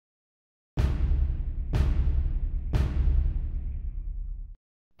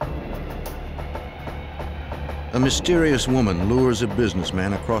A mysterious woman lures a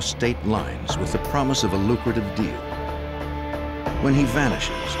businessman across state lines with the promise of a lucrative deal. When he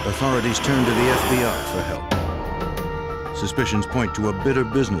vanishes, authorities turn to the FBI for help. Suspicions point to a bitter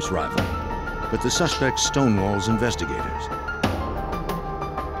business rival, but the suspect stonewalls investigators.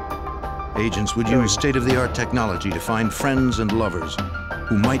 Agents would use state-of-the-art technology to find friends and lovers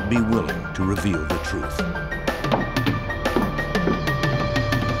who might be willing to reveal the truth.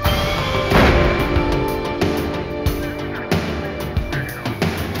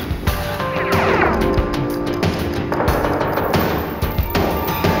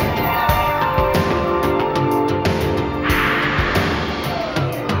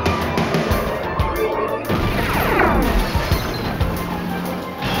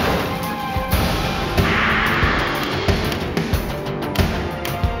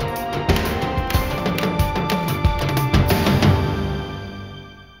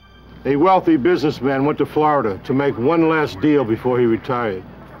 A wealthy businessman went to Florida to make one last deal before he retired,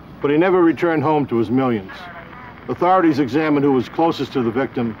 but he never returned home to his millions. Authorities examined who was closest to the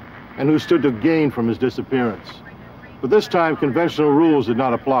victim and who stood to gain from his disappearance. But this time, conventional rules did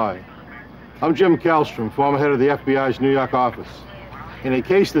not apply. I'm Jim Kallstrom, former head of the FBI's New York office. In a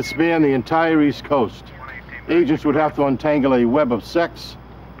case that spanned the entire East Coast, agents would have to untangle a web of sex,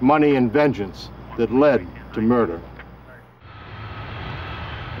 money, and vengeance that led to murder.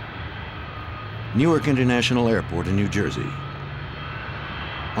 Newark International Airport in New Jersey.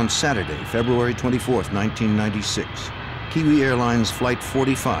 On Saturday, February 24th, 1996, Kiwi Airlines Flight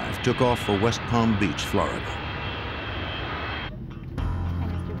 45 took off for West Palm Beach, Florida.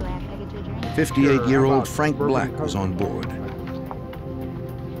 58-year-old Frank Black was on board.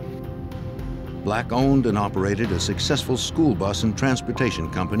 Black owned and operated a successful school bus and transportation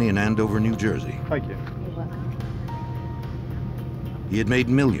company in Andover, New Jersey. Thank you. He had made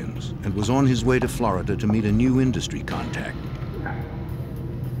millions and was on his way to Florida to meet a new industry contact.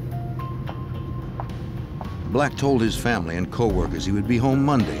 Black told his family and co-workers he would be home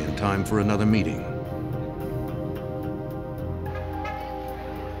Monday in time for another meeting.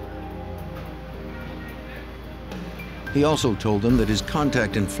 He also told them that his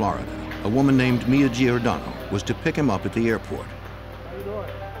contact in Florida, a woman named Mia Giordano, was to pick him up at the airport.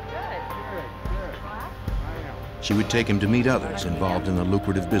 She would take him to meet others involved in the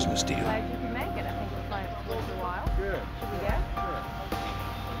lucrative business deal.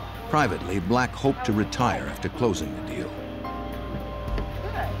 Privately, Black hoped to retire after closing the deal.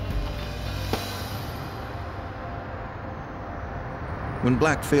 When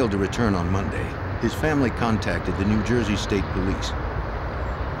Black failed to return on Monday, his family contacted the New Jersey State Police.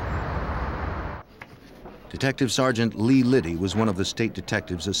 Detective Sergeant Lee Liddy was one of the state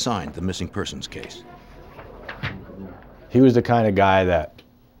detectives assigned the missing persons case. He was the kind of guy that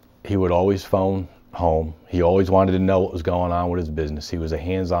he would always phone home. He always wanted to know what was going on with his business. He was a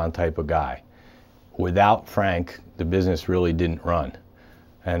hands-on type of guy. Without Frank, the business really didn't run.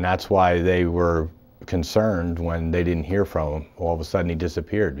 And that's why they were concerned when they didn't hear from him. All of a sudden he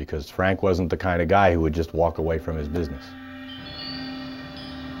disappeared, because Frank wasn't the kind of guy who would just walk away from his business.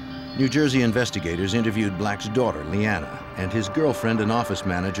 New Jersey investigators interviewed Black's daughter, Leanna, and his girlfriend and office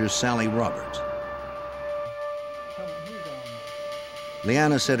manager, Sally Roberts.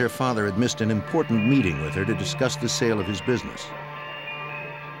 Leanna said her father had missed an important meeting with her to discuss the sale of his business.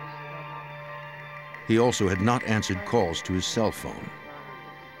 He also had not answered calls to his cell phone.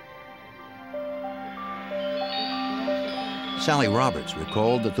 Sally Roberts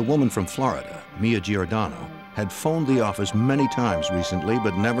recalled that the woman from Florida, Mia Giordano, had phoned the office many times recently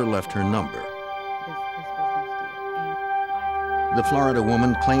but never left her number. The Florida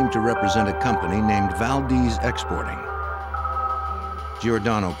woman claimed to represent a company named Valdez Exporting.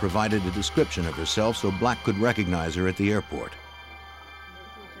 Giordano provided a description of herself so Black could recognize her at the airport.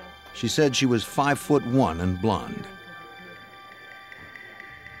 She said she was 5'1" and blonde.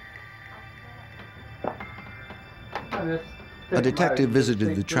 A detective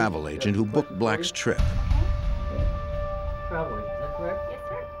visited the travel agent who booked Black's trip. Traveling, is that correct? Yes,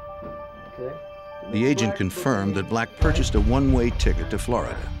 sir. Okay. The agent confirmed that Black purchased a one-way ticket to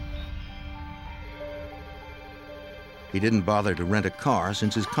Florida. He didn't bother to rent a car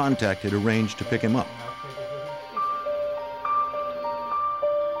since his contact had arranged to pick him up.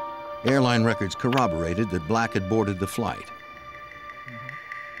 Airline records corroborated that Black had boarded the flight.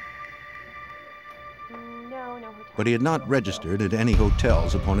 But he had not registered at any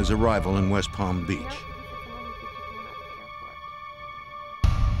hotels upon his arrival in West Palm Beach.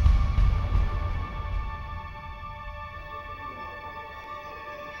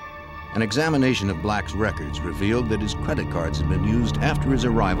 An examination of Black's records revealed that his credit cards had been used after his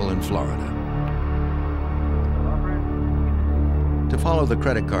arrival in Florida. follow the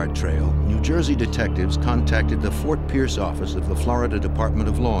credit card trail, New Jersey detectives contacted the Fort Pierce office of the Florida Department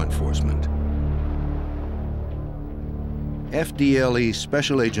of Law Enforcement. FDLE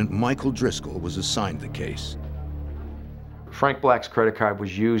Special Agent Michael Driscoll was assigned the case. Frank Black's credit card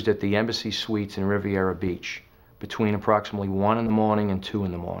was used at the Embassy Suites in Riviera Beach between approximately 1 in the morning and 2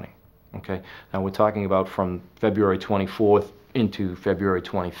 in the morning. Okay, now we're talking about from February 24th into February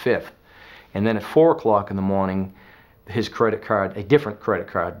 25th. And then at 4 o'clock in the morning, his credit card, a different credit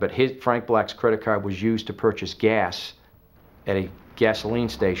card, but Frank Black's credit card was used to purchase gas at a gasoline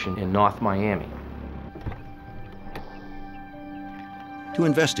station in North Miami. To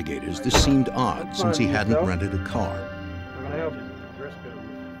investigators, this seemed odd since he hadn't rented a car.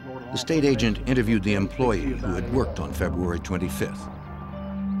 The state agent interviewed the employee who had worked on February 25th.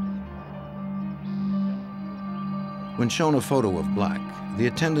 When shown a photo of Black, the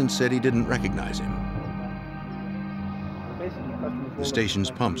attendant said he didn't recognize him. The station's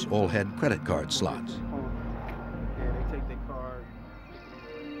pumps all had credit card slots.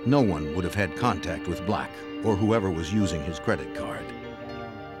 No one would have had contact with Black or whoever was using his credit card.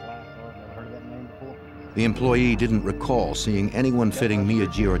 The employee didn't recall seeing anyone fitting Mia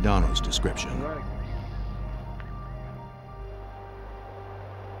Giordano's description.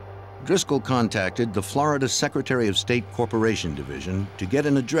 Driscoll contacted the Florida Secretary of State Corporation Division to get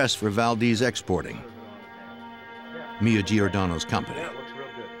an address for Valdez Exporting, Mia Giordano's company. That looks real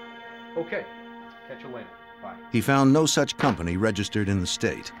good. Okay, catch you later. Bye. He found no such company registered in the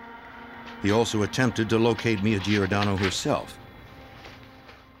state. He also attempted to locate Mia Giordano herself.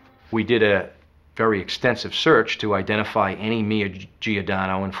 We did a very extensive search to identify any Mia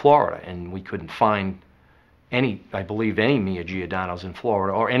Giordano in Florida, and we couldn't find any, I believe, any Mia Giordanos in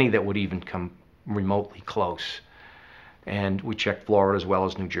Florida, or any that would even come remotely close. And we checked Florida as well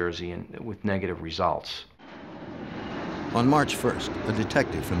as New Jersey, and with negative results. On March 1st, a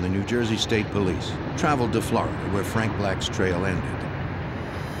detective from the New Jersey State Police traveled to Florida where Frank Black's trail ended.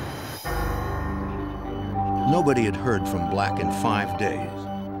 Nobody had heard from Black in 5 days.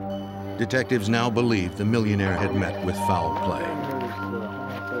 Detectives now believed the millionaire had met with foul play.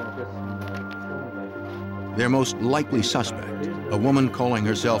 Their most likely suspect, a woman calling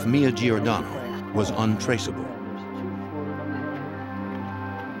herself Mia Giordano, was untraceable.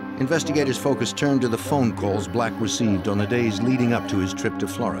 Investigators' focus turned to the phone calls Black received on the days leading up to his trip to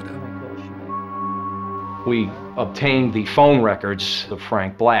Florida. We obtained the phone records of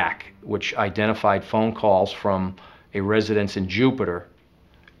Frank Black, which identified phone calls from a residence in Jupiter.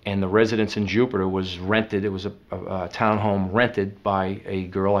 And the residence in Jupiter was rented. It was a townhome rented by a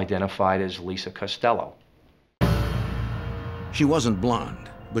girl identified as Lisa Costello. She wasn't blonde,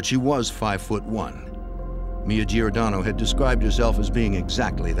 but she was 5'1". Mia Giordano had described herself as being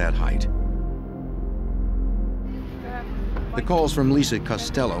exactly that height. The calls from Lisa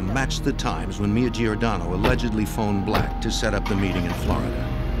Costello matched the times when Mia Giordano allegedly phoned Black to set up the meeting in Florida.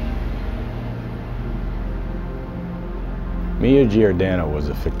 Mia Giordano was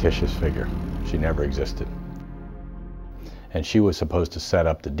a fictitious figure. She never existed. And she was supposed to set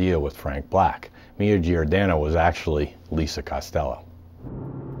up the deal with Frank Black. Mia Giordano was actually Lisa Costello.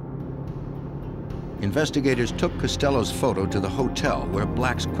 Investigators took Costello's photo to the hotel where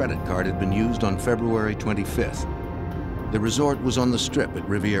Black's credit card had been used on February 25th. The resort was on the Strip at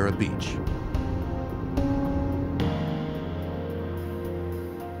Riviera Beach.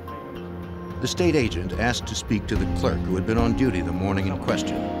 The state agent asked to speak to the clerk who had been on duty the morning in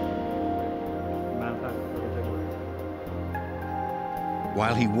question.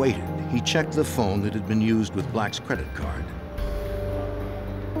 While he waited, he checked the phone that had been used with Black's credit card.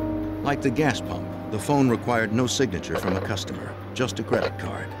 Like the gas pump, the phone required no signature from a customer, just a credit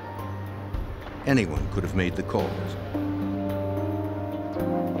card. Anyone could have made the calls.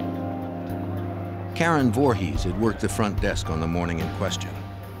 Karen Voorhees had worked the front desk on the morning in question.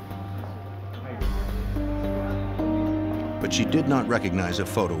 But she did not recognize a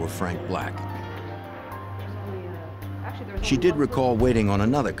photo of Frank Black. She did recall waiting on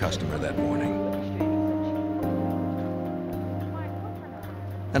another customer that morning.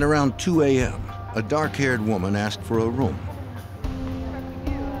 At around 2 a.m., a dark-haired woman asked for a room.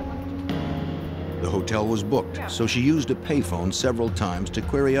 The hotel was booked, so she used a payphone several times to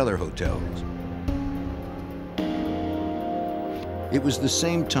query other hotels. It was the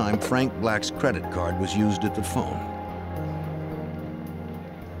same time Frank Black's credit card was used at the phone.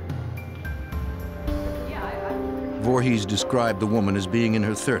 Voorhees described the woman as being in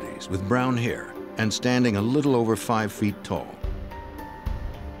her 30s with brown hair and standing a little over 5 feet tall.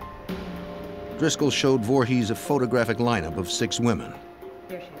 Driscoll showed Voorhees a photographic lineup of 6 women.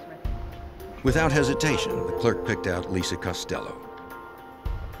 Without hesitation, the clerk picked out Lisa Costello.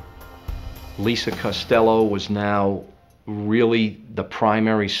 Lisa Costello was now really the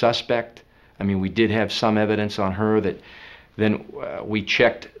primary suspect. I mean, we did have some evidence on her. That then we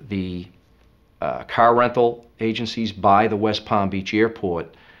checked the car rental agencies by the West Palm Beach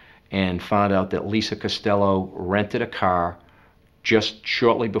airport and found out that Lisa Costello rented a car just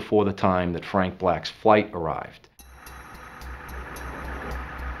shortly before the time that Frank Black's flight arrived.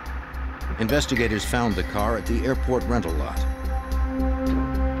 Investigators found the car at the airport rental lot.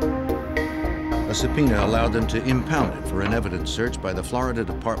 A subpoena allowed them to impound it for an evidence search by the Florida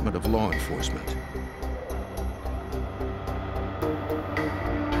Department of Law Enforcement.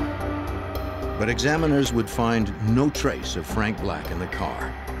 But examiners would find no trace of Frank Black in the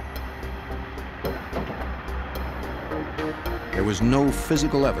car. There was no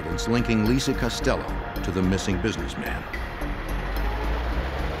physical evidence linking Lisa Costello to the missing businessman.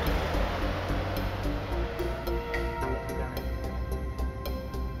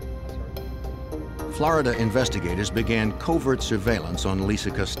 Florida investigators began covert surveillance on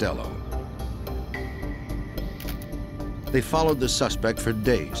Lisa Costello. They followed the suspect for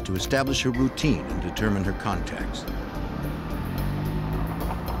days to establish her routine and determine her contacts.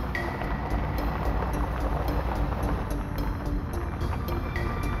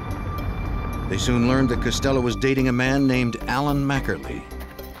 They soon learned that Costello was dating a man named Alan Mackerly.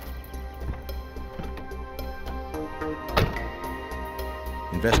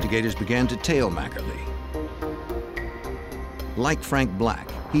 Investigators began to tail Mackerly. Like Frank Black,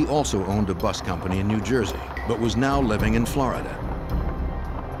 he also owned a bus company in New Jersey, but was now living in Florida.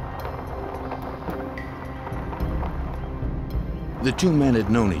 The two men had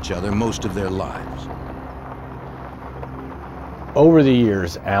known each other most of their lives. Over the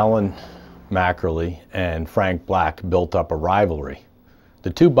years, Alan Mackerly and Frank Black built up a rivalry. The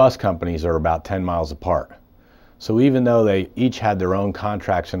two bus companies are about 10 miles apart. So even though they each had their own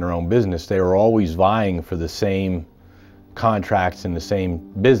contracts and their own business, they were always vying for the same contracts in the same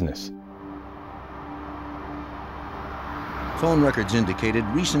business. Phone records indicated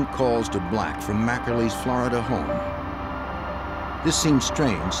recent calls to Black from Mackerly's Florida home. This seemed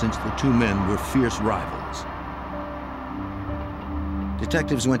strange since the two men were fierce rivals.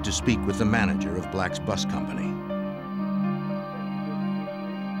 Detectives went to speak with the manager of Black's bus company.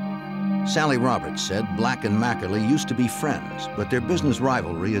 Sally Roberts said Black and Mackerly used to be friends, but their business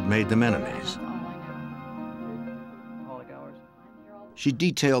rivalry had made them enemies. She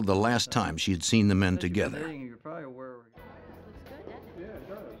detailed the last time she had seen the men together.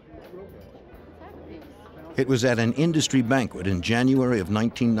 It was at an industry banquet in January of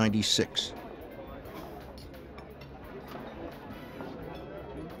 1996.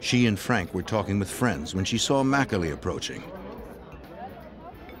 She and Frank were talking with friends when she saw Mackerly approaching.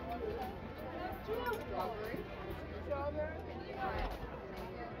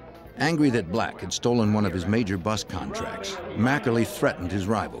 Angry that Black had stolen one of his major bus contracts, Mackerly threatened his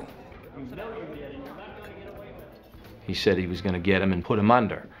rival. He said he was going to get him and put him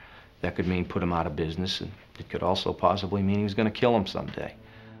under. That could mean put him out of business, and it could also possibly mean he was going to kill him someday.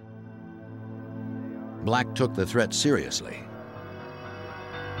 Black took the threat seriously.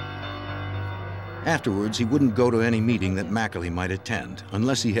 Afterwards, he wouldn't go to any meeting that Mackerly might attend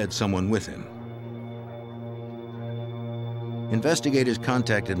unless he had someone with him. Investigators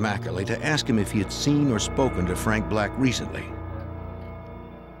contacted Mackerly to ask him if he had seen or spoken to Frank Black recently.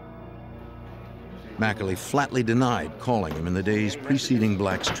 Mackerly flatly denied calling him in the days preceding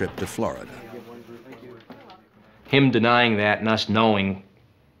Black's trip to Florida. Him denying that and us knowing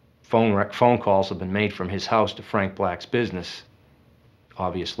phone calls have been made from his house to Frank Black's business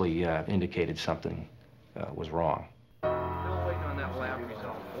obviously indicated something was wrong.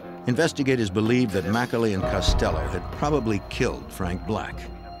 Investigators believed that Mackerly and Costello had probably killed Frank Black,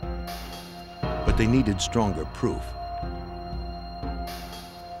 but they needed stronger proof.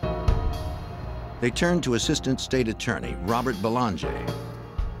 They turned to Assistant State Attorney Robert Belanger.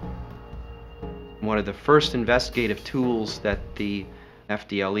 One of the first investigative tools that the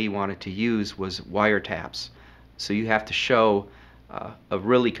FDLE wanted to use was wiretaps. So you have to show a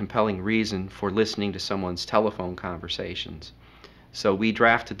really compelling reason for listening to someone's telephone conversations. So we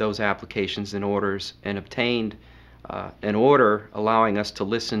drafted those applications and orders and obtained an order allowing us to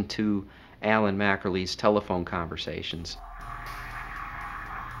listen to Alan Mackerly's telephone conversations.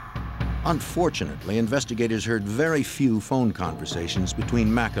 Unfortunately, investigators heard very few phone conversations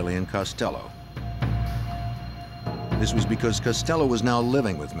between Mackerly and Costello. This was because Costello was now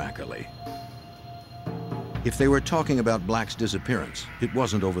living with Mackerly. If they were talking about Black's disappearance, it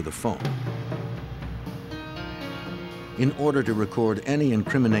wasn't over the phone. In order to record any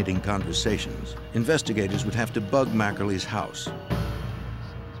incriminating conversations, investigators would have to bug Mackerly's house.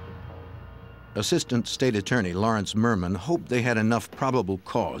 Assistant State Attorney Lawrence Merman hoped they had enough probable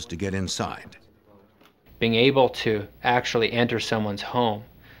cause to get inside. Being able to actually enter someone's home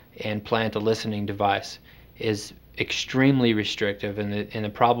and plant a listening device is extremely restrictive, and the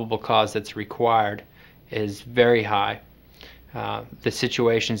probable cause that's required is very high. The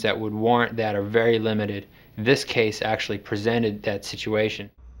situations that would warrant that are very limited. This case actually presented that situation.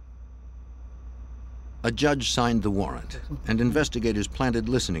 A judge signed the warrant, and investigators planted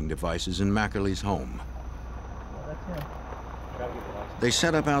listening devices in Mackerly's home. They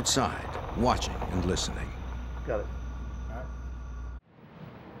set up outside, watching and listening. Got it.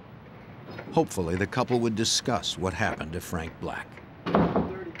 Hopefully, the couple would discuss what happened to Frank Black.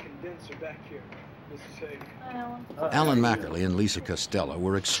 Alan Mackerly and Lisa Costello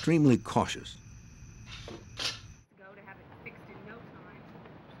were extremely cautious.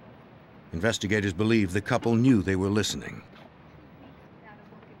 Investigators believe the couple knew they were listening.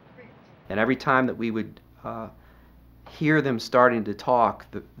 And every time that we would hear them starting to talk,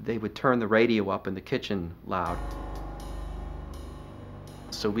 they would turn the radio up in the kitchen loud.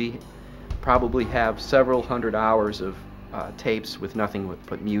 So we probably have several hundred hours of tapes with nothing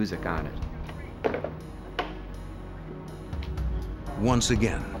but music on it. Once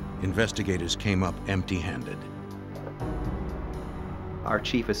again, investigators came up empty-handed. Our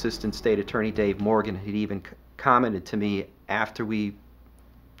Chief Assistant State Attorney, Dave Morgan, had even commented to me after we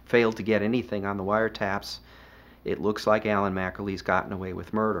failed to get anything on the wiretaps, it looks like Alan Mackerly's gotten away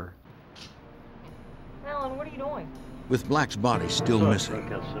with murder. Alan, what are you doing? With Black's body still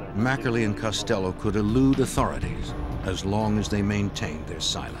missing, Mackerly and Costello could elude authorities as long as they maintained their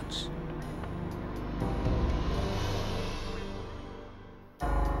silence.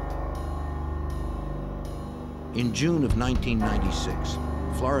 In June of 1996,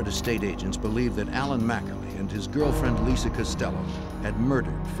 Florida state agents believed that Alan Mackerly and his girlfriend Lisa Costello had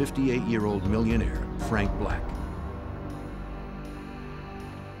murdered 58-year-old millionaire Frank Black.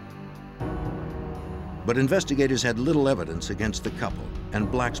 But investigators had little evidence against the couple,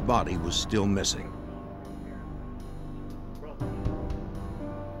 and Black's body was still missing.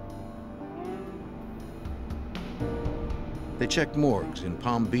 They checked morgues in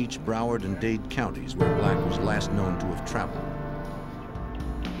Palm Beach, Broward, and Dade counties where Black was last known to have traveled.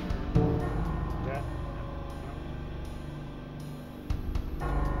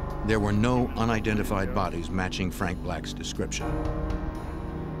 There were no unidentified bodies matching Frank Black's description.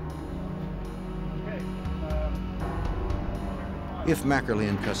 If Mackerly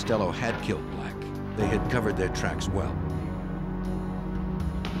and Costello had killed Black, they had covered their tracks well.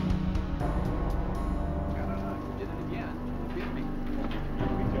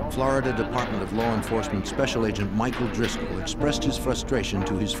 Florida Department of Law Enforcement Special Agent Michael Driscoll expressed his frustration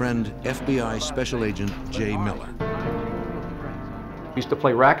to his friend, FBI Special Agent Jay Miller. We used to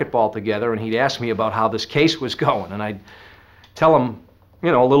play racquetball together, and he'd ask me about how this case was going, and I'd tell him, you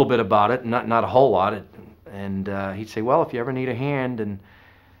know, a little bit about it, not a whole lot. And he'd say, well, if you ever need a hand, and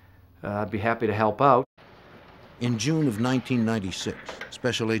I'd be happy to help out. In June of 1996,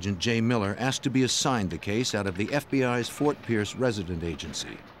 Special Agent Jay Miller asked to be assigned the case out of the FBI's Fort Pierce resident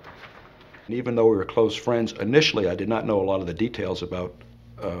agency. And even though we were close friends, initially I did not know a lot of the details about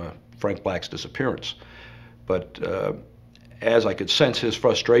Frank Black's disappearance. But as I could sense his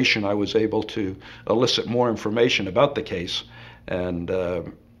frustration, I was able to elicit more information about the case, and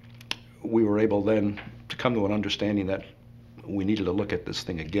we were able then to come to an understanding that we needed to look at this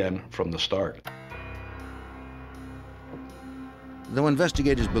thing again from the start. Though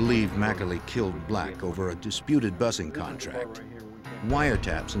investigators believe Mackerly killed Black over a disputed busing contract,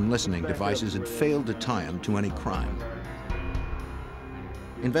 wiretaps and listening devices had failed to tie him to any crime.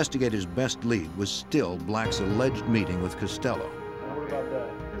 Investigators' best lead was still Black's alleged meeting with Costello.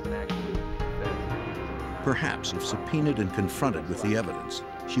 Perhaps if subpoenaed and confronted with the evidence,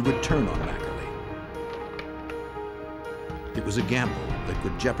 she would turn on Mackerly. It was a gamble that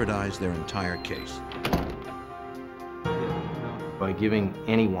could jeopardize their entire case. By giving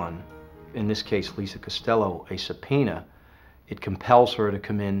anyone, in this case Lisa Costello, a subpoena, it compels her to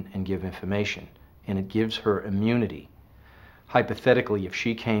come in and give information, and it gives her immunity. Hypothetically, if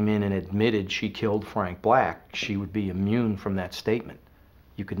she came in and admitted she killed Frank Black, she would be immune from that statement.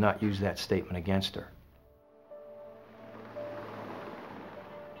 You could not use that statement against her.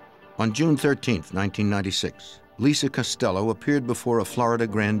 On June 13th, 1996, Lisa Costello appeared before a Florida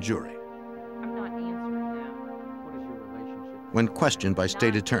grand jury. I'm not answering now. When questioned by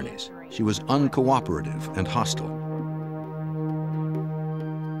state attorneys, she was uncooperative and hostile.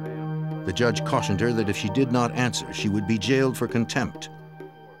 The judge cautioned her that if she did not answer, she would be jailed for contempt.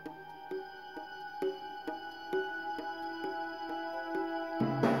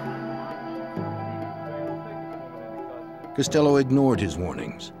 Costello ignored his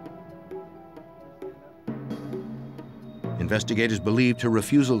warnings. Investigators believed her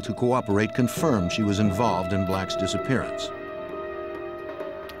refusal to cooperate confirmed she was involved in Black's disappearance.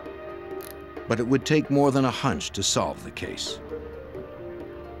 But it would take more than a hunch to solve the case.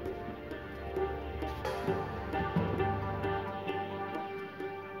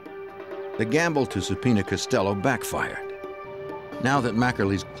 The gamble to subpoena Costello backfired. Now that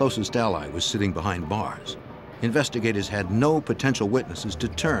Mackerly's closest ally was sitting behind bars, investigators had no potential witnesses to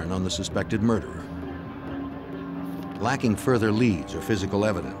turn on the suspected murderer. Lacking further leads or physical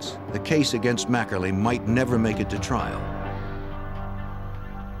evidence, the case against Mackerly might never make it to trial.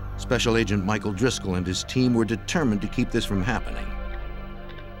 Special Agent Michael Driscoll and his team were determined to keep this from happening.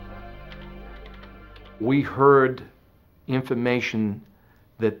 We heard information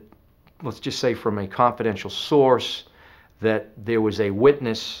that, let's just say from a confidential source, that there was a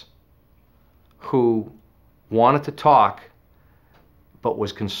witness who wanted to talk but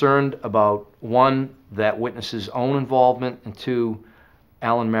was concerned about, one, that witness's own involvement, and two,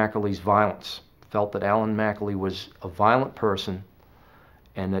 Alan Mackerly's violence. Felt that Alan Mackerly was a violent person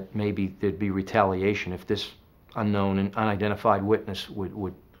and that maybe there'd be retaliation if this unknown and unidentified witness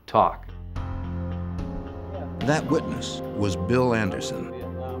would talk. That witness was Bill Anderson.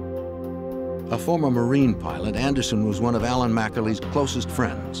 A former Marine pilot, Anderson was one of Alan Mackerly's closest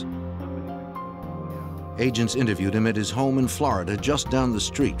friends. Agents interviewed him at his home in Florida, just down the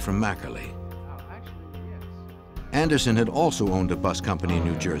street from Mackerly. Anderson had also owned a bus company in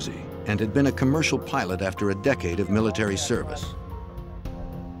New Jersey and had been a commercial pilot after a decade of military service.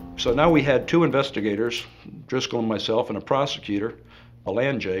 So now we had two investigators, Driscoll and myself, and a prosecutor, a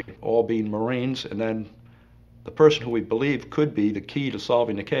land J, all being Marines, and then the person who we believe could be the key to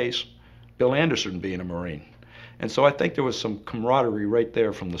solving the case, Bill Anderson, being a Marine. And so I think there was some camaraderie right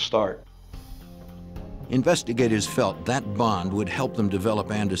there from the start. Investigators felt that bond would help them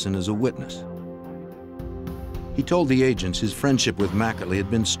develop Anderson as a witness. He told the agents his friendship with Mackerly had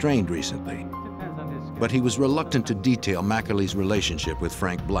been strained recently, but he was reluctant to detail Mackerly's relationship with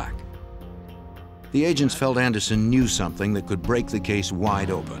Frank Black. The agents felt Anderson knew something that could break the case wide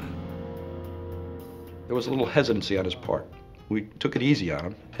open. There was a little hesitancy on his part. We took it easy on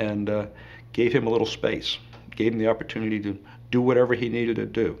him and gave him a little space, gave him the opportunity to do whatever he needed to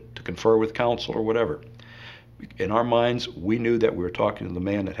do, to confer with counsel or whatever. In our minds, we knew that we were talking to the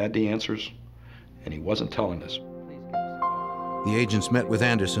man that had the answers, and he wasn't telling us. The agents met with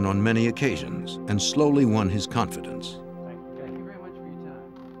Anderson on many occasions and slowly won his confidence. Thank you very much for your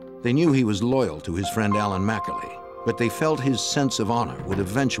time. They knew he was loyal to his friend Alan Mackerly, but they felt his sense of honor would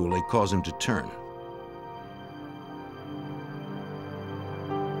eventually cause him to turn.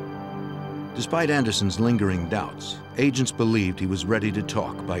 Despite Anderson's lingering doubts, agents believed he was ready to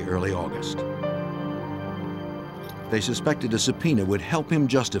talk by early August. They suspected a subpoena would help him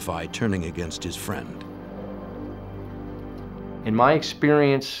justify turning against his friend. In my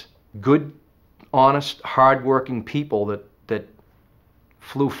experience, good, honest, hard-working people that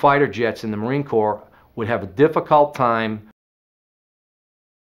flew fighter jets in the Marine Corps would have a difficult time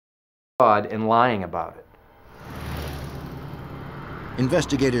and lying about it.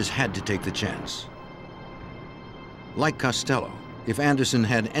 Investigators had to take the chance. Like Costello, if Anderson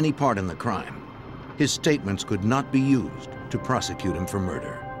had any part in the crime, his statements could not be used to prosecute him for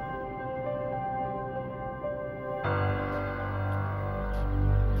murder.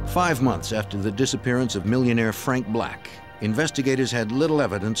 Five months after the disappearance of millionaire Frank Black, investigators had little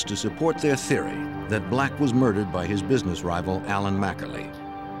evidence to support their theory that Black was murdered by his business rival, Alan Mackerly.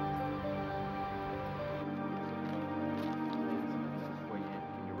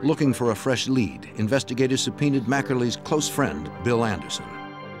 Looking for a fresh lead, investigators subpoenaed Mackerly's close friend, Bill Anderson.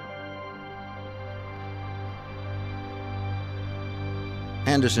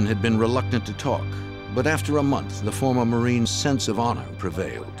 Anderson had been reluctant to talk, but after a month, the former Marine's sense of honor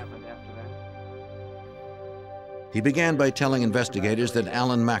prevailed. He began by telling investigators that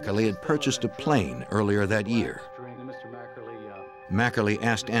Alan Mackerly had purchased a plane earlier that year. Mackerly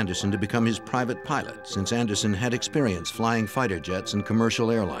asked Anderson to become his private pilot, since Anderson had experience flying fighter jets and commercial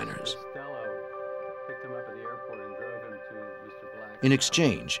airliners. In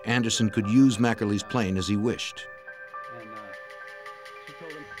exchange, Anderson could use Mackerly's plane as he wished.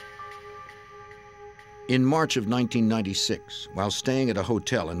 In March of 1996, while staying at a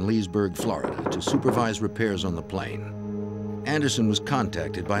hotel in Leesburg, Florida, to supervise repairs on the plane, Anderson was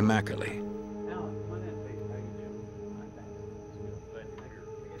contacted by Mackerly.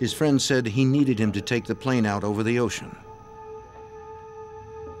 His friend said he needed him to take the plane out over the ocean.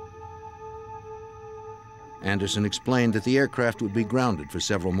 Anderson explained that the aircraft would be grounded for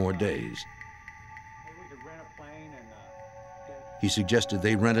several more days. He suggested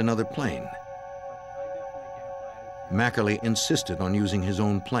they rent another plane. Mackerly insisted on using his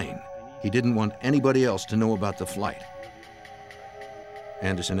own plane. He didn't want anybody else to know about the flight.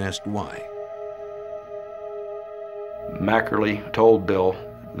 Anderson asked why. Mackerly told Bill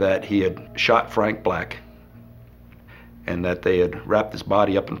that he had shot Frank Black and that they had wrapped his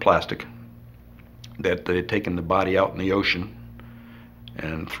body up in plastic, that they had taken the body out in the ocean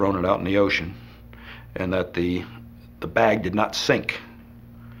and thrown it out in the ocean, and that the bag did not sink.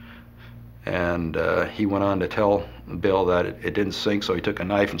 And he went on to tell Bill that it didn't sink, so he took a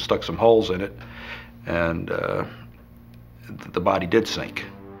knife and stuck some holes in it, and the body did sink.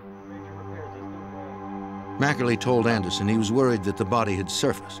 Mackerly told Anderson he was worried that the body had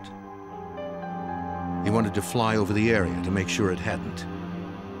surfaced. He wanted to fly over the area to make sure it hadn't.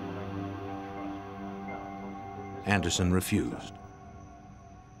 Anderson refused.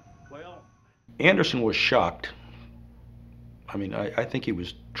 Anderson was shocked. I mean, I think he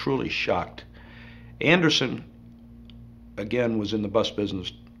was truly shocked. Anderson, again, was in the bus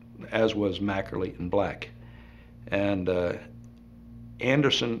business, as was Mackerly and Black. And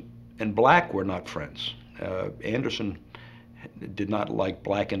Anderson and Black were not friends. Anderson did not like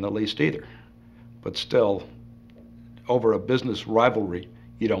Black in the least either. But still, over a business rivalry,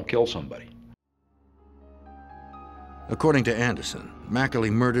 you don't kill somebody. According to Anderson,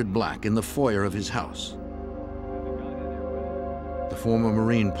 Mackerly murdered Black in the foyer of his house. The former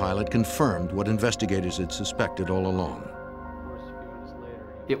Marine pilot confirmed what investigators had suspected all along.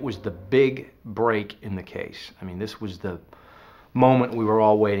 It was the big break in the case. I mean, this was the moment we were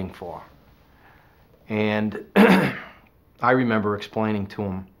all waiting for. And I remember explaining to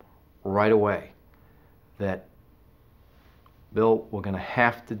him right away that, Bill, we're going to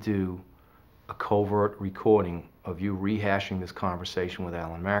have to do a covert recording of you rehashing this conversation with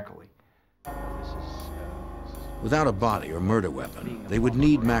Alan Mackerly. Without a body or murder weapon, they would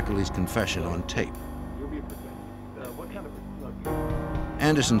need Mackerly's confession on tape.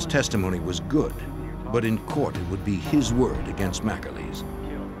 Anderson's testimony was good, but in court it would be his word against Mackerly's.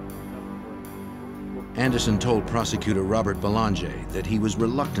 Anderson told prosecutor Robert Belanger that he was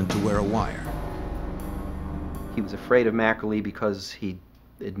reluctant to wear a wire. He was afraid of Mackerly because he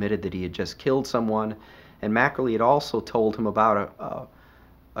admitted that he had just killed someone, and Mackerly had also told him about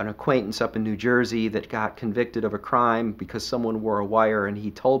an acquaintance up in New Jersey that got convicted of a crime because someone wore a wire, and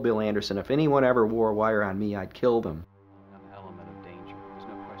he told Bill Anderson, if anyone ever wore a wire on me, I'd kill them.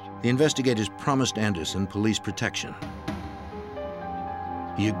 The investigators promised Anderson police protection.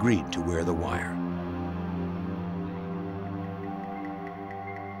 He agreed to wear the wire.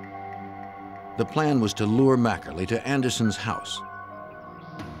 The plan was to lure Mackerly to Anderson's house.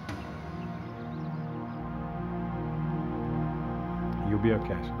 You'll be okay,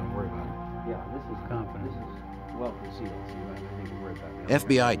 so don't worry about it. Yeah, this is confident. This is well concealed, so you don't have anything to worry about.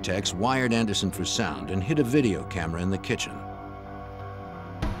 FBI techs wired Anderson for sound and hid a video camera in the kitchen.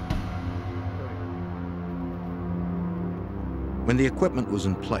 When the equipment was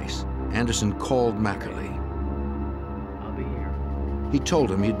in place, Anderson called Mackerly. I'll be here. He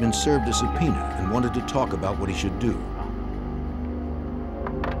told him he'd been served a subpoena and wanted to talk about what he should do.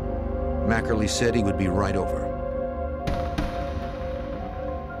 Mackerly said he would be right over.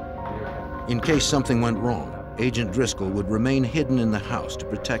 In case something went wrong, Agent Driscoll would remain hidden in the house to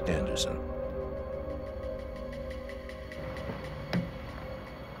protect Anderson.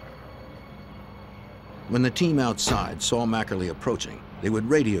 When the team outside saw Mackerly approaching, they would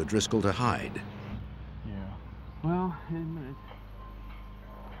radio Driscoll to hide. Yeah. Well,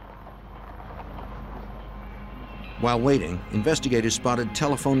 While waiting, investigators spotted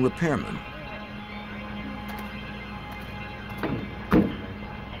telephone repairmen.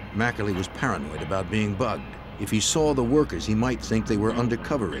 Mackerly was paranoid about being bugged. If he saw the workers, he might think they were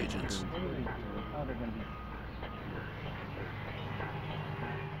undercover agents.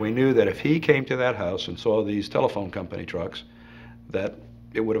 We knew that if he came to that house and saw these telephone company trucks, that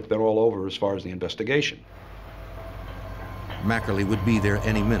it would have been all over as far as the investigation. Mackerly would be there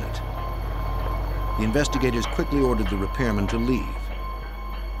any minute. The investigators quickly ordered the repairman to leave.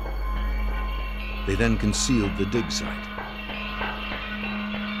 They then concealed the dig site.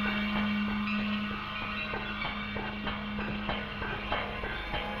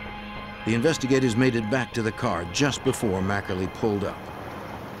 The investigators made it back to the car just before Mackerly pulled up.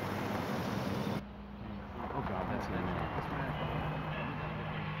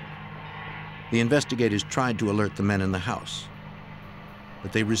 The investigators tried to alert the men in the house,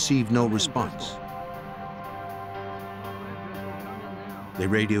 but they received no response. They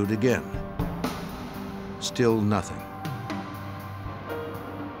radioed again. Still nothing.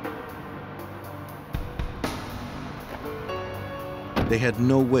 They had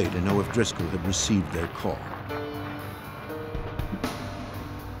no way to know if Driscoll had received their call.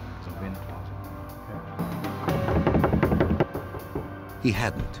 He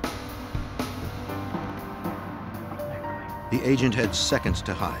hadn't. The agent had seconds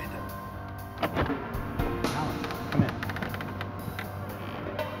to hide. Come in.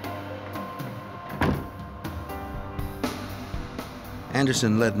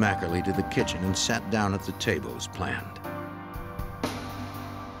 Anderson led Mackerly to the kitchen and sat down at the table as planned.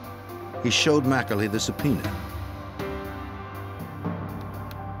 He showed Mackerly the subpoena.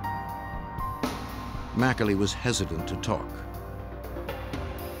 Mackerly was hesitant to talk.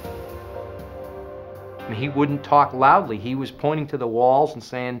 I mean, he wouldn't talk loudly. He was pointing to the walls and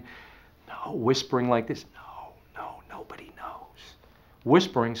saying, no, whispering like this, no, nobody knows.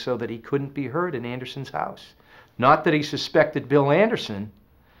 Whispering so that he couldn't be heard in Anderson's house. Not that he suspected Bill Anderson,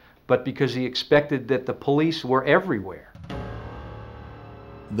 but because he expected that the police were everywhere.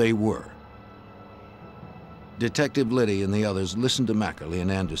 They were. Detective Liddy and the others listened to Mackerly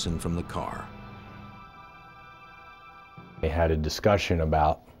and Anderson from the car. They had a discussion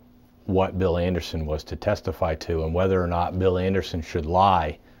about what Bill Anderson was to testify to and whether or not Bill Anderson should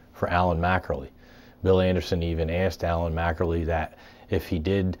lie for Alan Mackerly. Bill Anderson even asked Alan Mackerly that if he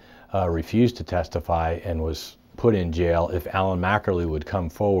did refuse to testify and was put in jail, if Alan Mackerly would come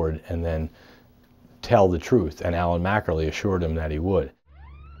forward and then tell the truth, and Alan Mackerly assured him that he would.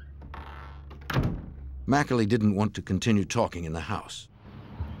 Mackerly didn't want to continue talking in the house.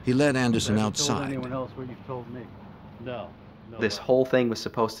 He led Anderson outside. Told anyone else what you've told me? No. This whole thing was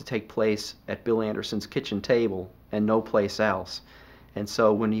supposed to take place at Bill Anderson's kitchen table and no place else. And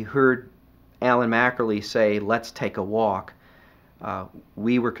so when you heard Alan Mackerly say, let's take a walk,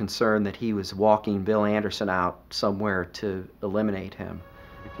 we were concerned that he was walking Bill Anderson out somewhere to eliminate him.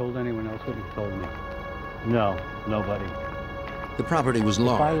 You told anyone else what you told me? No, nobody. The property was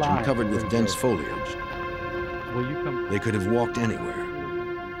large and covered with dense foliage. Will you come? They could have walked anywhere.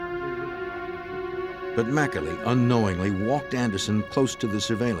 But Mackerly unknowingly walked Anderson close to the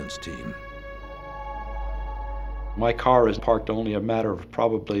surveillance team. My car is parked only a matter of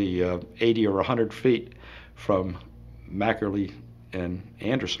probably 80 or 100 feet from Mackerly and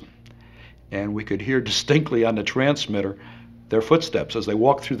Anderson. And we could hear distinctly on the transmitter their footsteps as they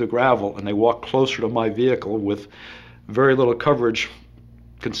walked through the gravel, and they walked closer to my vehicle with very little coverage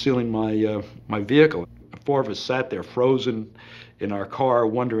concealing my vehicle. The four of us sat there frozen in our car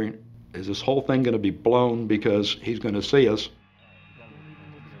wondering, is this whole thing going to be blown because he's going to see us?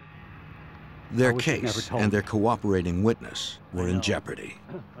 Their case and their cooperating witness were in jeopardy.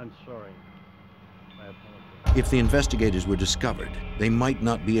 I'm sorry. If the investigators were discovered, they might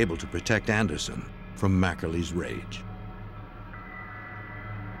not be able to protect Anderson from Mackerly's rage.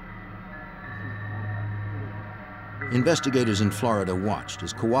 Investigators in Florida watched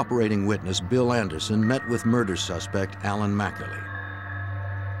as cooperating witness Bill Anderson met with murder suspect Alan Mackerly.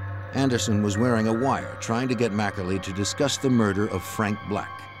 Anderson was wearing a wire trying to get Mackerly to discuss the murder of Frank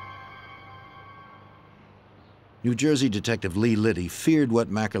Black. New Jersey Detective Lee Liddy feared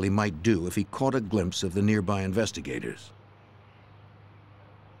what Mackerly might do if he caught a glimpse of the nearby investigators.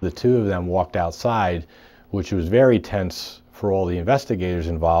 The two of them walked outside, which was very tense for all the investigators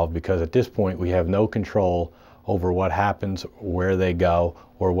involved, because at this point we have no control over what happens, where they go,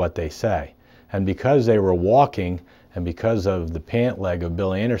 or what they say. And because they were walking, and because of the pant leg of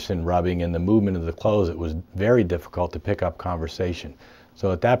Bill Anderson rubbing and the movement of the clothes, it was very difficult to pick up conversation.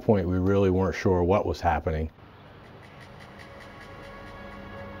 So at that point, we really weren't sure what was happening.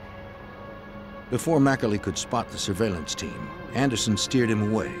 Before Mackerly could spot the surveillance team, Anderson steered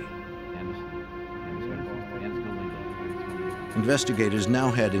him away. Investigators now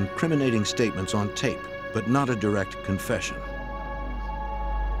had incriminating statements on tape, but not a direct confession.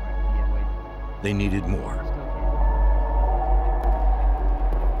 They needed more.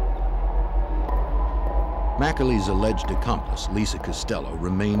 Mackerly's alleged accomplice, Lisa Costello,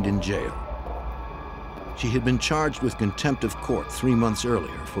 remained in jail. She had been charged with contempt of court 3 months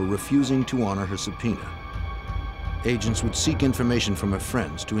earlier for refusing to honor her subpoena. Agents would seek information from her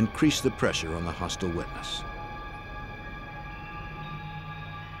friends to increase the pressure on the hostile witness.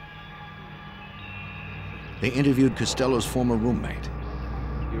 They interviewed Costello's former roommate.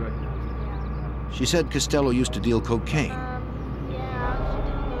 She said Costello used to deal cocaine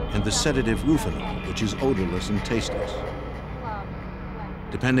and the sedative Rufinol, which is odorless and tasteless.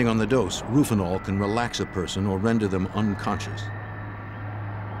 Depending on the dose, Rufinol can relax a person or render them unconscious.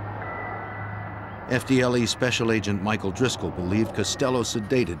 FDLE Special Agent Michael Driscoll believed Costello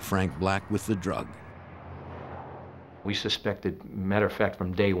sedated Frank Black with the drug. We suspected, matter of fact,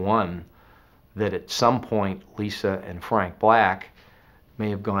 from day one, that at some point Lisa and Frank Black may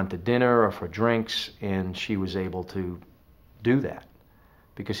have gone to dinner or for drinks, and she was able to do that.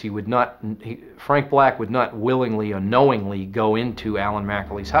 Because Frank Black would not willingly or knowingly go into Alan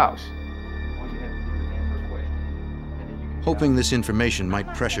Mackley's house. Hoping this information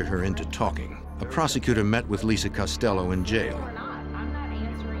might pressure her into talking, a prosecutor met with Lisa Costello in jail.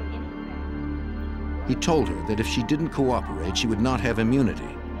 He told her that if she didn't cooperate, she would not have immunity.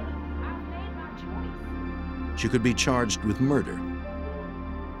 She could be charged with murder.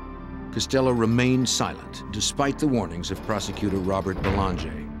 Costello remained silent, despite the warnings of prosecutor Robert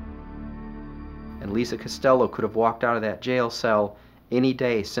Belanger. And Lisa Costello could have walked out of that jail cell any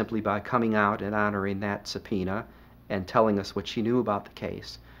day simply by coming out and honoring that subpoena and telling us what she knew about the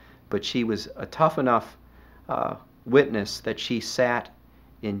case. But she was a tough enough witness that she sat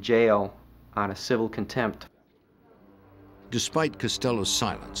in jail on a civil contempt. Despite Costello's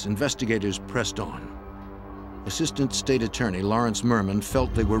silence, investigators pressed on. Assistant State Attorney Lawrence Merman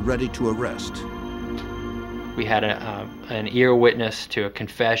felt they were ready to arrest. We had an ear witness to a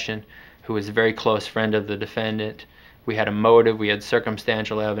confession who was a very close friend of the defendant. We had a motive, we had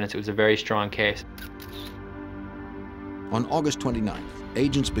circumstantial evidence. It was a very strong case. On August 29th,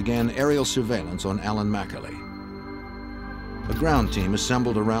 agents began aerial surveillance on Alan Mackley. A ground team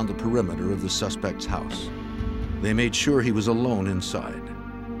assembled around the perimeter of the suspect's house. They made sure he was alone inside.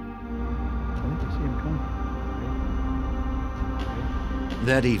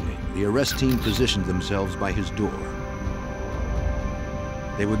 That evening, the arrest team positioned themselves by his door.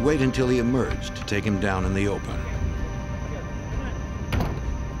 They would wait until he emerged to take him down in the open.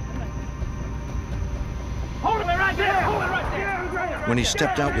 Hold him right there! Hold him right there! When he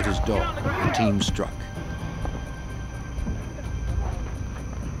stepped out with his dog, the team struck.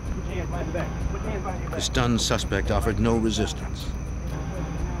 The stunned suspect offered no resistance.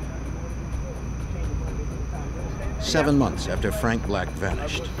 7 months after Frank Black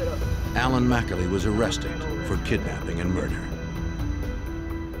vanished, Alan Mackley was arrested for kidnapping and murder.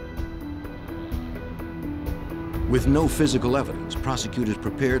 With no physical evidence, prosecutors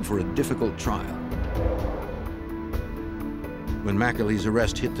prepared for a difficult trial. When Mackley's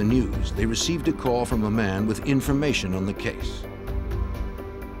arrest hit the news, they received a call from a man with information on the case.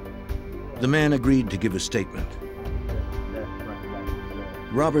 The man agreed to give a statement.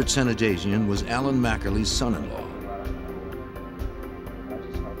 Robert Sanadazian was Alan Mackley's son-in-law.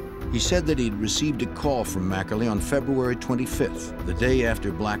 He said that he'd received a call from Mackley on February 25th, the day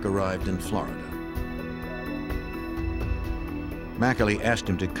after Black arrived in Florida. Mackley asked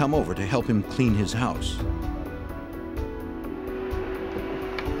him to come over to help him clean his house.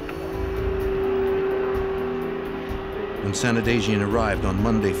 When Sanadazian arrived on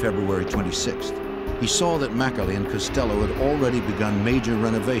Monday, February 26th, he saw that Mackley and Costello had already begun major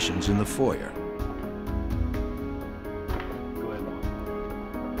renovations in the foyer.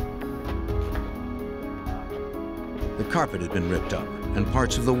 The carpet had been ripped up, and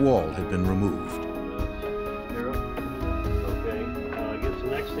parts of the wall had been removed. Okay, I guess the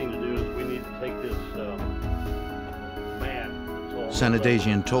next thing to do is we need to take this mat.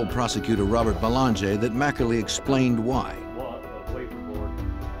 Sanadazian told prosecutor Robert Belanger that Mackley explained why.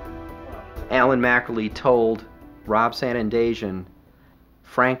 Alan Mackley told Rob Sanadazian,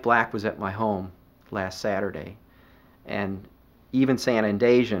 Frank Black was at my home last Saturday, and even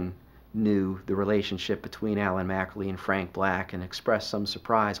Sanadazian knew the relationship between Alan Mackley and Frank Black and expressed some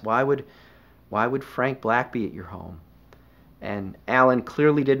surprise. Why would Frank Black be at your home? And Alan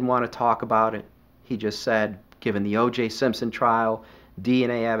clearly didn't want to talk about it. He just said, given the O.J. Simpson trial,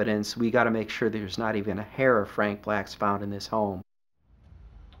 DNA evidence, we got to make sure there's not even a hair of Frank Black's found in this home.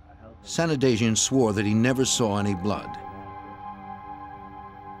 Sanadazian swore that he never saw any blood.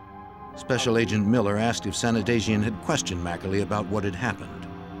 Special Agent Miller asked if Sanadazian had questioned Mackley about what had happened.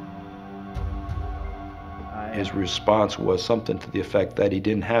 His response was something to the effect that he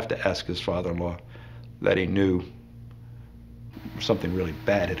didn't have to ask his father-in-law, that he knew something really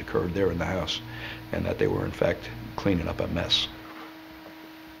bad had occurred there in the house, and that they were in fact cleaning up a mess.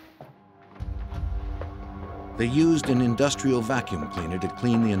 They used an industrial vacuum cleaner to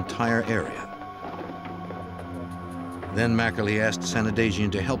clean the entire area. Then Mackley asked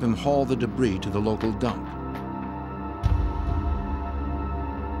Sanadazian to help him haul the debris to the local dump.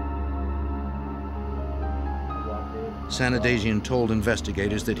 Sanadazian told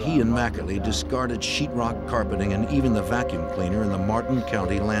investigators that he and Mackley discarded sheetrock carpeting and even the vacuum cleaner in the Martin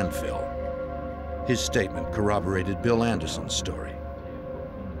County landfill. His statement corroborated Bill Anderson's story.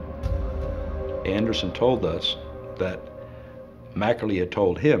 Anderson told us that Mackley had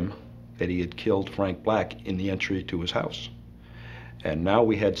told him that he had killed Frank Black in the entry to his house. And now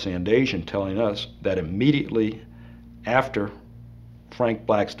we had Sanadazian telling us that immediately after Frank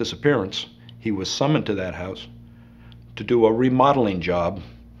Black's disappearance, he was summoned to that house to do a remodeling job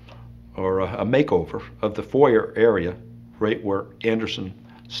or a makeover of the foyer area right where Anderson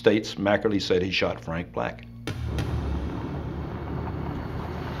states Mackerly said he shot Frank Black.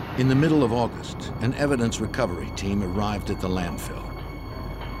 In the middle of August, an evidence recovery team arrived at the landfill.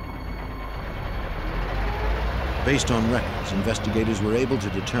 Based on records, investigators were able to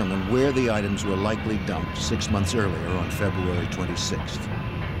determine where the items were likely dumped 6 months earlier on February 26th.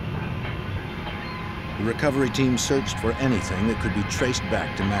 The recovery team searched for anything that could be traced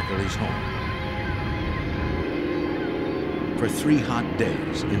back to Mackerly's home. For 3 hot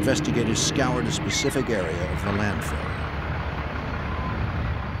days, investigators scoured a specific area of the landfill.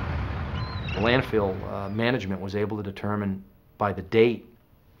 The landfill management was able to determine by the date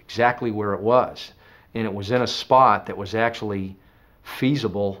exactly where it was. And it was in a spot that was actually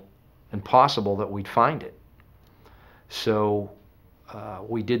feasible and possible that we'd find it. So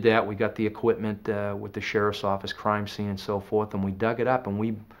we did that. We got the equipment with the sheriff's office, crime scene, and so forth, and we dug it up, and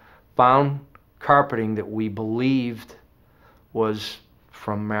we found carpeting that we believed was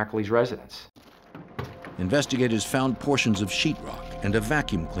from Mackerly's residence. Investigators found portions of sheetrock and a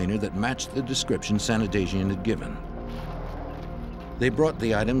vacuum cleaner that matched the description Sanitasian had given. They brought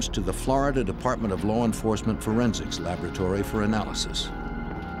the items to the Florida Department of Law Enforcement Forensics Laboratory for analysis.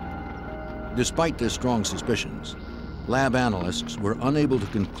 Despite their strong suspicions, lab analysts were unable to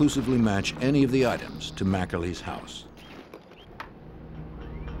conclusively match any of the items to Mackerly's house.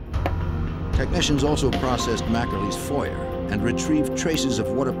 Technicians also processed Mackerly's foyer and retrieved traces of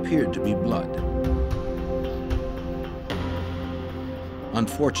what appeared to be blood.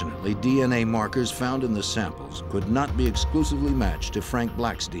 Unfortunately, DNA markers found in the samples could not be exclusively matched to Frank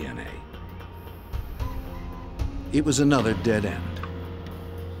Black's DNA. It was another dead end.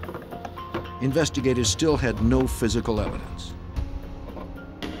 Investigators still had no physical evidence.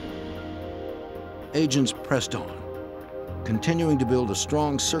 Agents pressed on, continuing to build a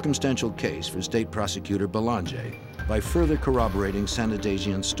strong circumstantial case for State Prosecutor Belanger by further corroborating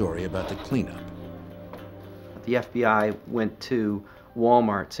Sanitasian's story about the cleanup. The FBI went to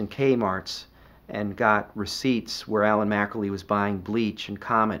Walmarts and Kmarts and got receipts where Alan Mackerly was buying bleach and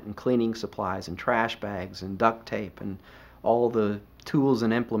Comet and cleaning supplies and trash bags and duct tape and all the tools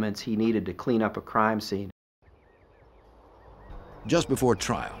and implements he needed to clean up a crime scene. Just before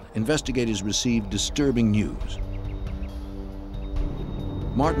trial, investigators received disturbing news.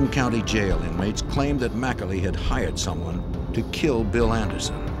 Martin County Jail inmates claimed that Mackerly had hired someone to kill Bill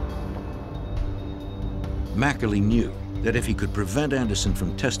Anderson. Mackerly knew that if he could prevent Anderson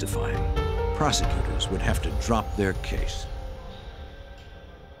from testifying, prosecutors would have to drop their case.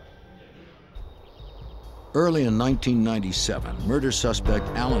 Early in 1997, murder suspect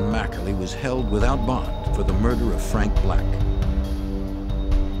Alan Mackerly was held without bond for the murder of Frank Black.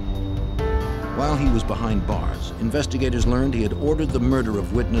 While he was behind bars, investigators learned he had ordered the murder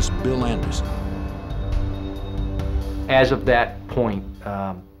of witness Bill Anderson. As of that point,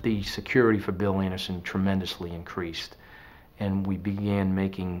 the security for Bill Anderson tremendously increased, and we began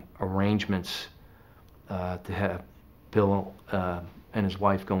making arrangements to have Bill and his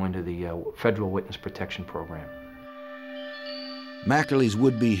wife go into the Federal Witness Protection Program. Mackerly's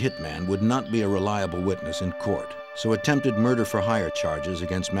would-be hitman would not be a reliable witness in court, so attempted murder-for-hire charges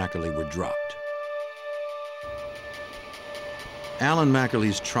against Mackerly were dropped. Alan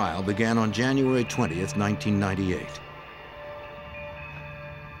Mackerly's trial began on January 20th, 1998.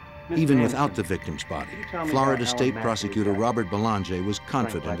 Even without the victim's body, Florida State Prosecutor Robert Belanger was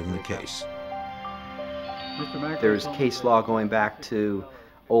confident in the case. There's case law going back to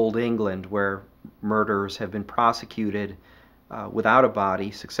Old England where murderers have been prosecuted without a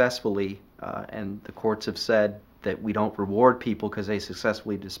body successfully, and the courts have said that we don't reward people because they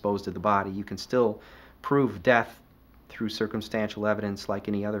successfully disposed of the body. You can still prove death through circumstantial evidence like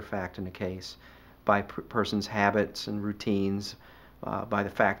any other fact in a case, by a person's habits and routines, by the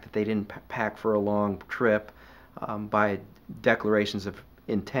fact that they didn't pack for a long trip, by declarations of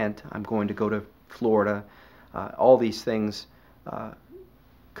intent, I'm going to go to Florida. All these things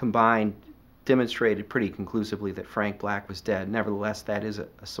combined demonstrated pretty conclusively that Frank Black was dead. Nevertheless, that is a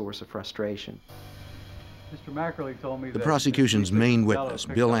source of frustration. Mr. Mackerly told me the prosecution's main witness,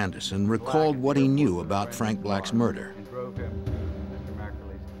 Bill Anderson, recalled what he knew about Frank Black's murder.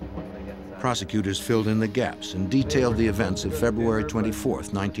 Prosecutors filled in the gaps and detailed the events of February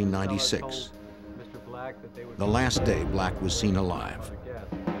 24th, 1996, the last day Black was seen alive.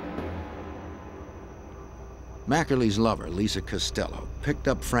 Mackerly's lover, Lisa Costello, picked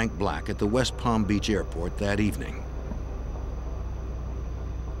up Frank Black at the West Palm Beach airport that evening.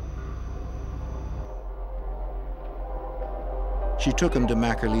 She took him to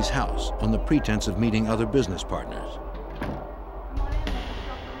Mackerly's house on the pretense of meeting other business partners.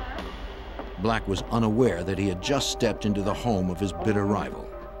 Black was unaware that he had just stepped into the home of his bitter rival.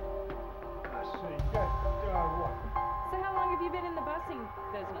 So how long have you been in the busing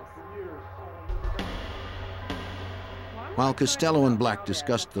business? While Costello and Black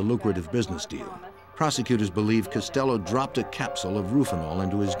discussed the lucrative business deal, prosecutors believe Costello dropped a capsule of Rufinol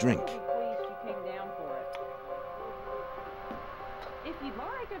into his drink. If you'd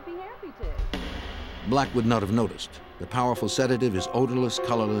like, I'd be happy to. Black would not have noticed. The powerful sedative is odorless,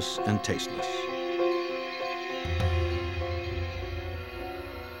 colorless, and tasteless.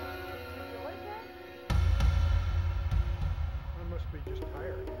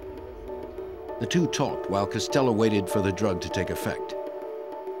 The two talked while Costello waited for the drug to take effect.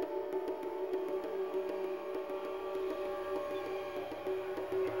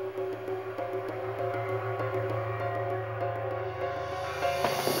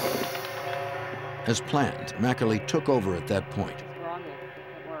 As planned, Mackerly took over at that point.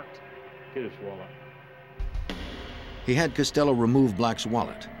 It worked. Get his wallet. He had Costello remove Black's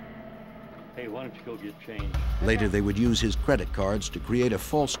wallet. Hey, why don't you go get change? Later, they would use his credit cards to create a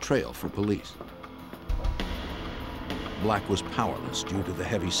false trail for police. Black was powerless due to the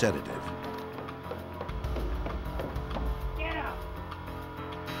heavy sedative. Get up!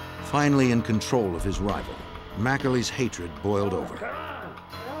 Finally in control of his rival, Mackerly's hatred boiled over.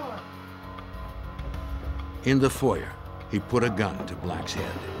 In the foyer, he put a gun to Black's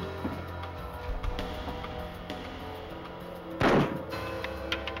head.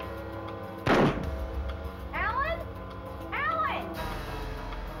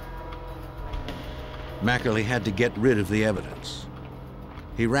 Mackerly had to get rid of the evidence.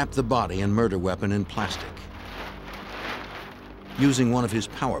 He wrapped the body and murder weapon in plastic. Using one of his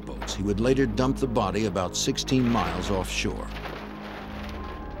power boats, he would later dump the body about 16 miles offshore.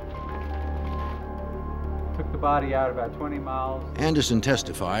 Took the body out about 20 miles. Anderson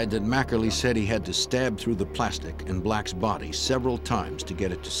testified that Mackerly said he had to stab through the plastic in Black's body several times to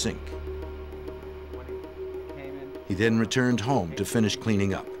get it to sink. He then returned home to finish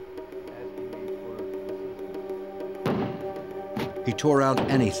cleaning up. He tore out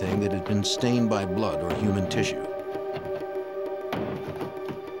anything that had been stained by blood or human tissue.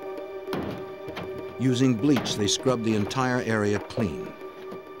 Using bleach, they scrubbed the entire area clean.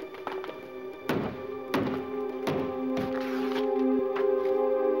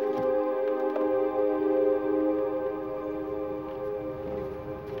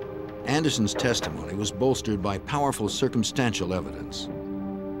 Anderson's testimony was bolstered by powerful circumstantial evidence.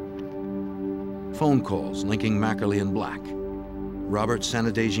 Phone calls linking Mackerly and Black, Robert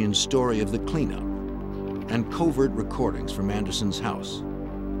Sanadagian's story of the cleanup, and covert recordings from Anderson's house.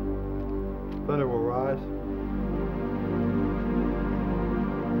 Thunder will rise.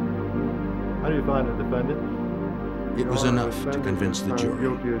 How do you find the defendant? It was enough to convince the jury.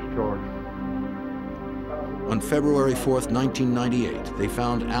 Guilty as charged. On February 4th, 1998, they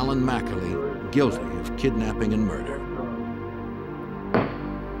found Alan Mackerly guilty of kidnapping and murder.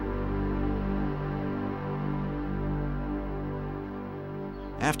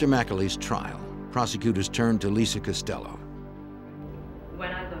 After Mackerly's trial, prosecutors turned to Lisa Costello.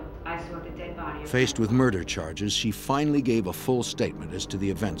 When I looked, I saw the dead body. Faced with murder charges, she finally gave a full statement as to the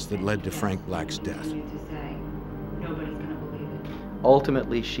events that led to Frank Black's death. Nobody's gonna believe it.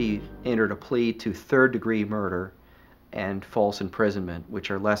 Ultimately, she entered a plea to third-degree murder and false imprisonment,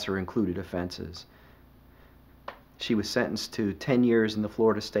 which are lesser included offenses. She was sentenced to 10 years in the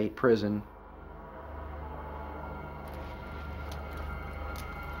Florida State Prison.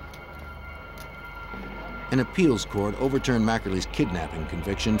 An appeals court overturned Mackerly's kidnapping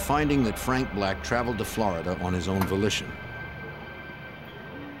conviction, finding that Frank Black traveled to Florida on his own volition.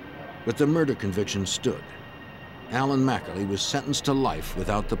 But the murder conviction stood. Alan Mackerly was sentenced to life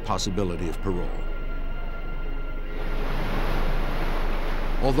without the possibility of parole.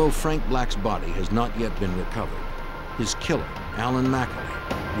 Although Frank Black's body has not yet been recovered, his killer, Alan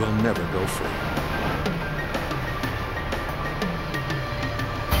Mackerly, will never go free.